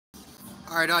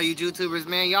Alright, all you YouTubers,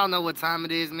 man, y'all know what time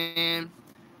it is, man.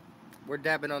 We're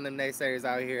dabbing on them naysayers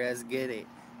out here. Let's get it.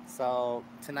 So,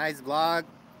 tonight's vlog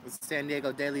was San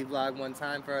Diego Daily Vlog one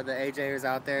time for the AJers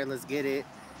out there. Let's get it.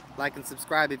 Like and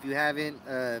subscribe if you haven't.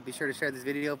 Be sure to share this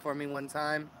video for me one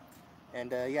time.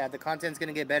 And yeah, the content's going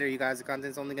to get better, you guys. The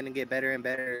content's only going to get better and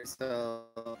better. So,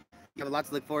 you have a lot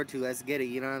to look forward to. Let's get it,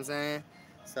 you know what I'm saying?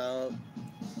 So,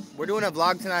 we're doing a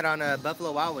vlog tonight on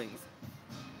Buffalo Wild Wings.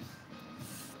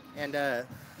 And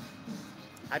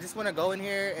I just want to go in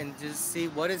here and just see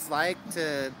what it's like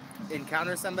to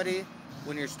encounter somebody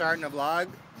when you're starting a vlog,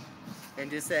 and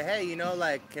just say, hey, you know,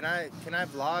 like, can I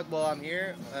vlog while I'm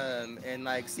here, and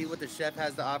like see what the chef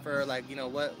has to offer. Like, you know,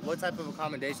 what type of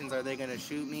accommodations are they gonna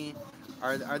shoot me?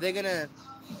 Are they gonna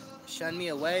shun me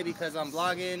away because I'm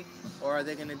vlogging, or are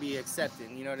they gonna be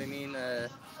accepting? You know what I mean?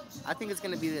 I think it's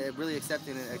gonna be a really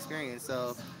accepting experience.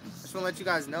 So I just want to let you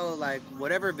guys know, like,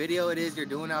 whatever video it is you're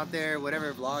doing out there,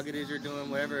 whatever vlog it is you're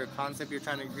doing, whatever concept you're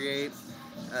trying to create,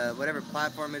 whatever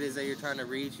platform it is that you're trying to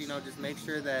reach, you know, just make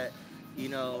sure that, you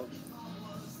know,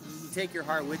 you take your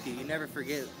heart with you. You never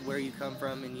forget where you come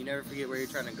from, and you never forget where you're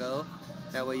trying to go.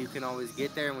 That way you can always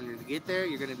get there, and when you get there,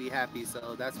 you're gonna be happy.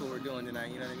 So that's what we're doing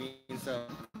tonight, you know what I mean? So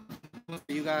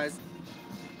for you guys,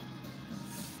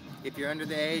 if you're under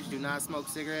the age, do not smoke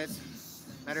cigarettes.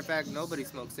 Matter of fact, nobody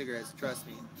smokes cigarettes, trust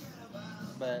me.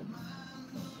 But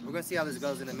we're gonna see how this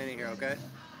goes in a minute here, okay?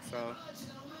 So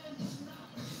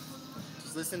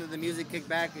just listen to the music, kick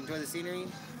back, enjoy the scenery.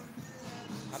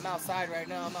 I'm outside right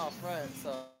now, I'm out front,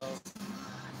 so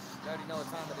you already know what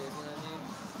time it is, you know what I mean?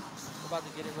 We're about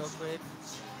to get it real quick.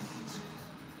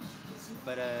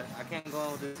 But I can't go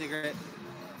on with the cigarette.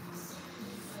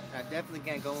 I definitely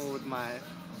can't go on with my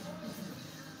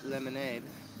lemonade.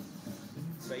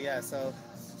 But yeah, so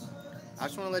I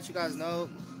just want to let you guys know,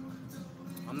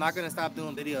 I'm not going to stop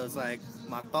doing videos. Like,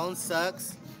 my phone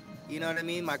sucks, you know what I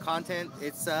mean? My content,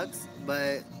 it sucks,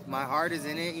 but my heart is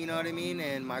in it, you know what I mean?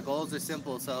 And my goals are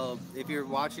simple. So if you're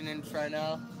watching this right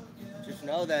now, just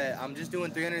know that I'm just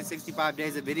doing 365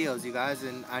 days of videos, you guys,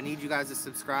 and I need you guys to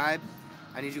subscribe.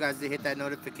 I need you guys to hit that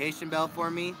notification bell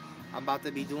for me. I'm about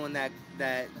to be doing that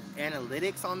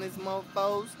analytics on these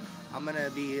mofos. I'm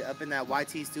gonna be up in that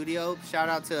YT studio. Shout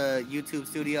out to YouTube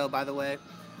Studio, by the way.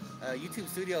 YouTube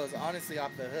Studio is honestly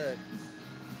off the hook.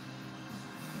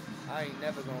 I ain't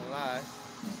never gonna lie.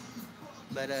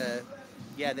 But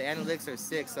yeah, the analytics are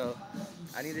sick. So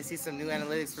I need to see some new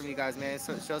analytics from you guys, man.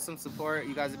 So show some support.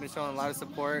 You guys have been showing a lot of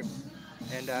support,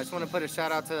 and I just want to put a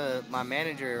shout out to my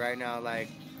manager right now. Like,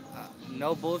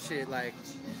 no bullshit. Like,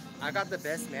 I got the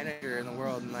best manager in the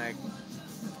world, and like,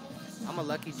 I'm a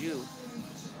lucky Jew.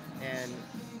 And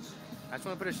I just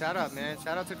want to put a shout out, man.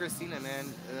 Shout out to Christina,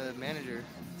 man, manager.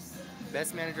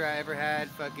 Best manager I ever had.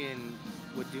 Fucking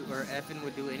would do, or effing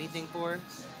would do anything for.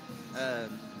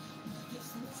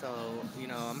 So, you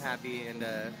know, I'm happy. And,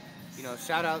 you know,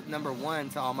 shout out number 1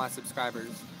 to all my subscribers.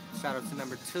 Shout out to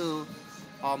number 2,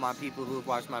 all my people who have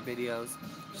watched my videos.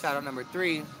 Shout out number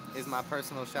 3 is my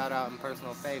personal shout out and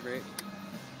personal favorite.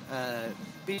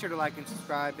 Be sure to like and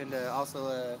subscribe, and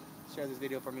also share this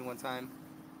video for me one time.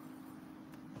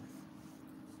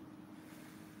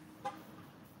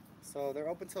 So they're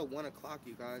open till 1 o'clock,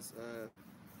 you guys.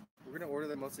 We're gonna order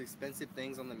the most expensive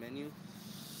things on the menu,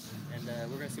 and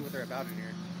we're gonna see what they're about in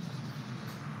here.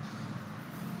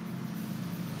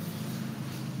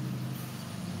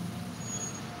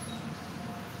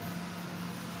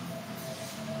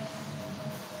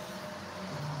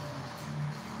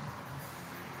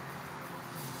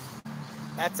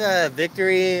 That's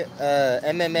Victory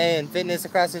MMA and fitness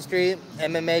across the street.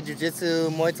 MMA, Jiu-Jitsu,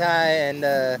 Muay Thai,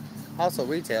 and also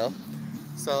retail.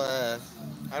 So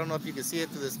I don't know if you can see it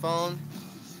through this phone,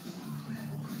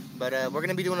 but we're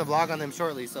gonna be doing a vlog on them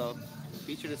shortly. So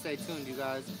be sure to stay tuned, you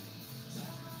guys.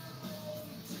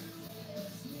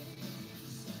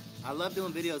 I love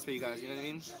doing videos for you guys. You know what I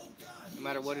mean? No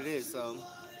matter what it is. So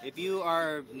if you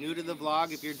are new to the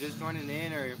vlog, if you're just joining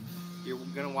in, or you're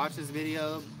gonna watch this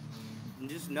video,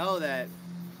 just know that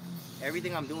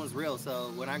everything I'm doing is real.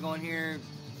 So when I go in here,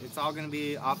 it's all gonna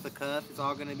be off the cuff. It's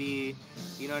all gonna be,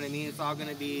 you know what I mean? It's all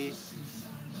gonna be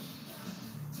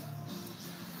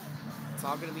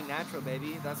natural,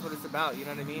 baby. That's what it's about. You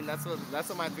know what I mean? That's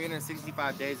what my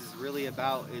 365 days is really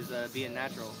about, is being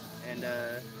natural and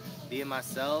being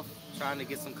myself, trying to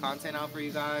get some content out for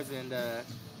you guys, and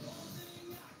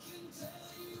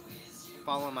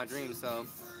following my dreams. So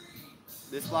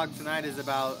this vlog tonight is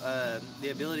about the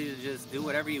ability to just do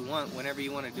whatever you want, whenever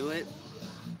you want to do it,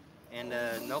 and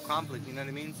no conflict. You know what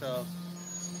I mean? So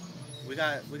we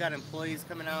got employees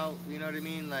coming out. You know what I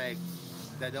mean? Like,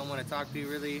 that don't want to talk to you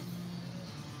really.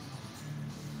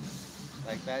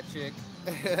 Like that chick.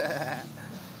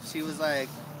 She was like,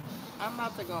 I'm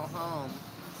about to go home.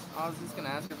 I was just gonna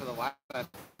ask her for the Wi-Fi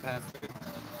password.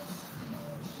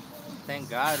 Thank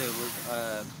God it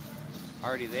was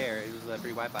already there. It was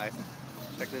free Wi-Fi.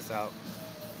 Check this out.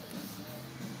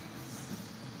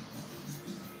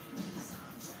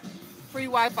 Free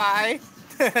Wi-Fi.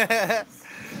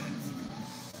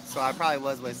 So I probably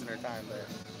was wasting her time, but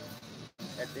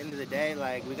at the end of the day,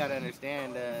 like, we gotta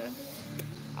understand.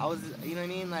 I was, you know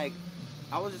what I mean? Like,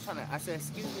 I was just trying to. I said,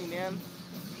 "Excuse me, ma'am.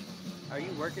 Are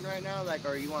you working right now? Like,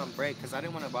 or are you on break?" Because I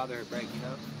didn't want to bother her break, you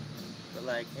know. But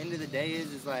like, end of the day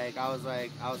is like, I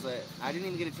didn't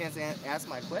even get a chance to ask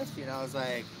my question. I was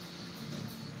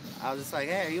just like,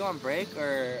 "Hey, are you on break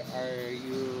or are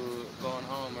you going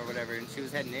home or whatever?" And she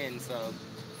was heading in, so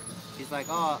she's like,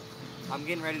 "Oh, I'm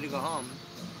getting ready to go home,"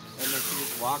 and then she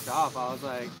just walked off. I was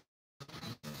like,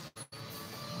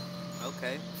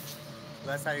 "Okay,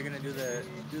 that's how you're gonna do the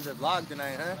vlog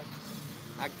tonight, huh?"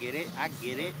 I get it. I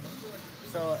get it.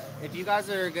 So if you guys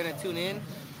are gonna tune in,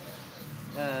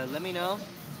 let me know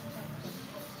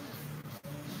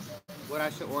what I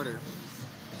should order.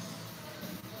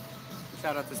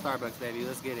 Shout out to Starbucks, baby.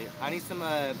 Let's get it. I need some.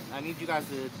 I need you guys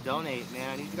to donate,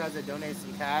 man. I need you guys to donate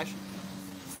some cash.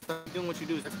 Start doing what you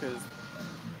do, because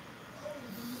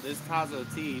this Tazo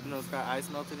tea, even though it's got ice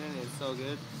melted in it, it's so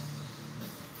good.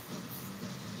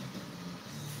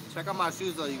 Check out my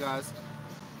shoes, though, you guys.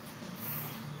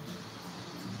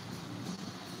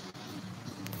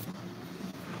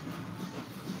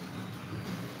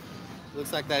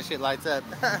 Looks like that shit lights up.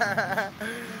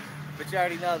 But you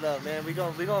already know, though, man. We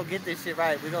gonna get this shit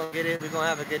right. We gonna get it. We gonna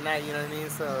have a good night. You know what I mean?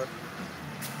 So.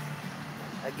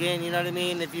 Again, you know what I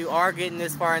mean? If you are getting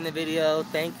this far in the video,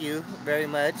 thank you very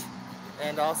much.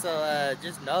 And also,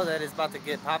 just know that it's about to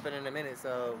get popping in a minute.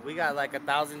 So we got like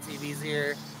 1,000 TVs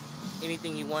here.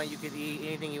 Anything you want, you could eat.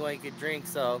 Anything you want, you could drink.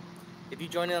 So if you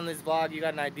join in on this vlog, you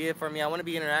got an idea for me. I want to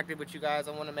be interactive with you guys.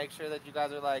 I want to make sure that you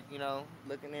guys are like, you know,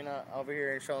 looking in over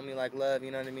here and showing me like love. You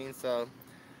know what I mean? So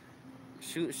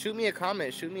shoot me a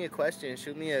comment, shoot me a question,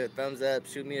 shoot me a thumbs up,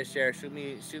 shoot me a share, shoot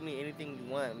me anything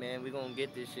you want, man. We gonna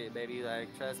get this shit, baby.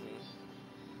 Like, trust me.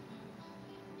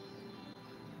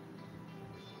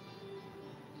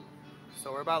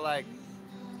 So we're about like,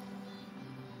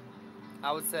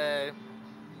 I would say,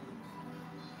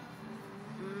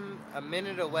 a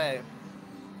minute away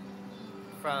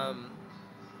from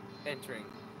entering.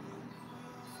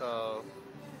 So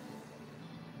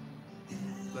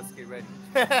let's get ready.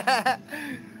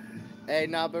 Hey,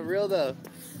 nah, but real though,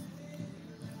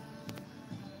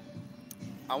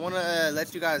 I want to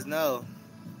let you guys know,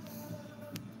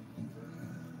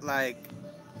 like,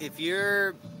 if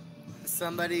you're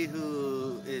somebody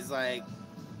who is like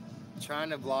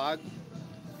trying to vlog,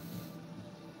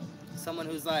 someone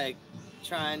who's like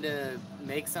trying to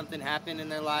make something happen in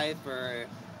their life or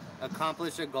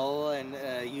accomplish a goal and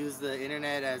use the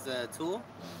internet as a tool,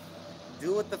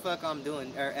 do what the fuck I'm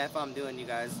doing, or F I'm doing, you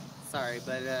guys. Sorry,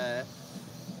 but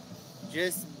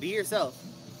just be yourself.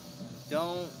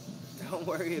 Don't don't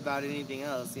worry about anything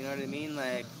else. You know what I mean?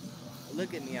 Like,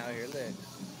 look at me out here. Look,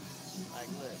 like,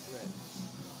 look.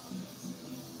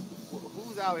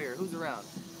 Who's out here? Who's around?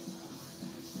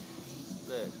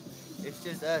 Look, it's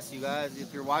just us, you guys.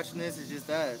 If you're watching this, it's just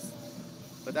us.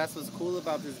 But that's what's cool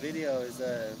about this video is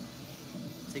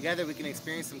together we can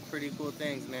experience some pretty cool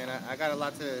things, man. I got a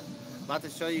lot to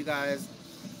show you guys.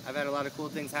 I've had a lot of cool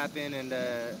things happen, and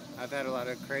I've had a lot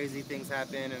of crazy things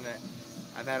happen, and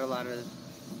I've had a lot of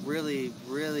really,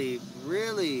 really,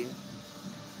 really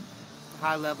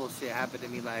high level shit happen to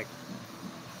me. Like,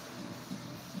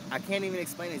 I can't even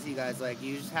explain it to you guys. Like,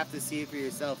 you just have to see it for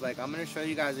yourself. Like, I'm gonna show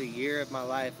you guys a year of my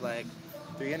life, like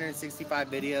 365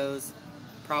 videos,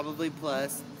 probably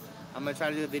plus. I'm gonna try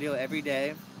to do a video every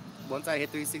day. Once I hit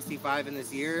 365 in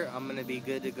this year, I'm gonna be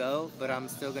good to go. But I'm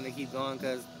still gonna keep going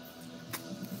because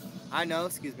I know,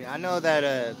 I know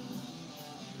that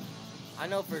I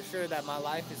know for sure that my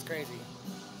life is crazy,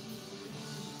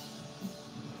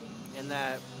 and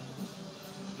that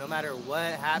no matter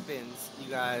what happens, you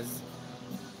guys,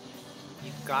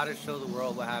 you gotta show the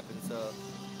world what happens. So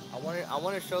I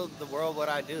want to show the world what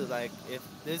I do. Like, if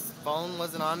this phone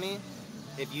wasn't on me,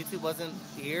 if YouTube wasn't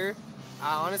here,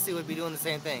 I honestly would be doing the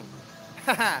same thing.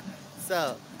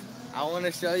 So I want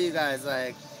to show you guys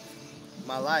like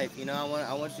my life. You know,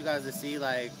 I want you guys to see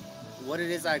like what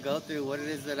it is I go through, what it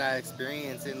is that I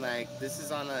experience, and like this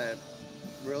is on a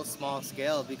real small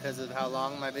scale because of how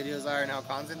long my videos are and how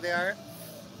content they are.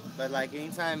 But like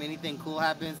anytime anything cool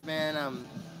happens, man,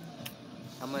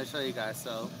 I'm gonna show you guys.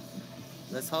 So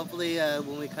let's hopefully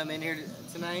when we come in here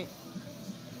tonight,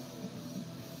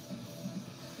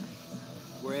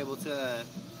 we're able to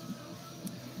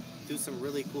do some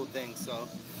really cool things. So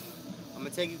I'm gonna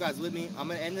take you guys with me. I'm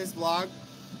gonna end this vlog,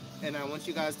 and I want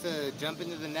you guys to jump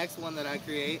into the next one that I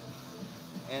create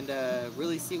and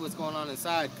really see what's going on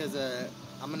inside, because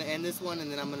I'm gonna end this one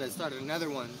and then I'm gonna start another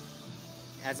one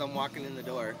as I'm walking in the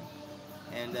door.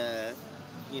 And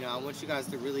you know, I want you guys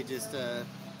to really just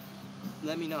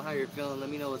let me know how you're feeling, let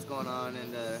me know what's going on,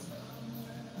 and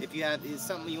if you have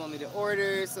something you want me to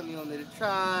order, something you want me to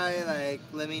try, like,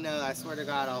 let me know. I swear to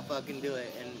God, I'll fucking do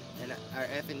it, and I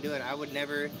effing do it. I would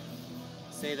never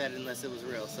say that unless it was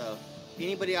real. So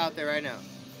anybody out there right now,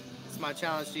 it's my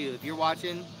challenge to you. If you're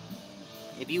watching,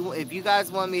 if you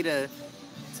guys want me to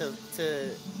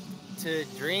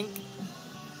drink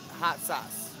hot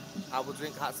sauce, I will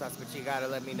drink hot sauce, but you gotta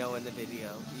let me know in the video.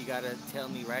 You gotta tell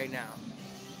me right now.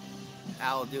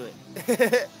 I'll do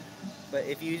it. But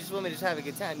if you just want me to just have a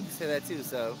good time, you can say that too.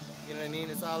 So, you know what I mean?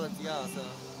 It's all up to y'all. So,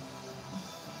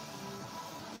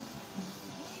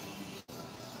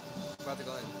 about to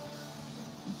go in.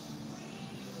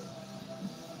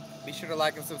 Be sure to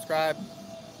like and subscribe.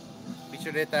 Be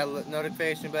sure to hit that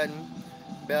notification button,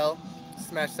 bell,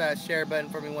 smash that share button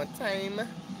for me one time,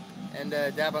 and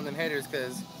dab on them haters,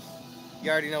 because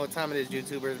you already know what time it is,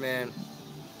 YouTubers, man.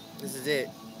 This is it.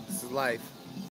 This is life.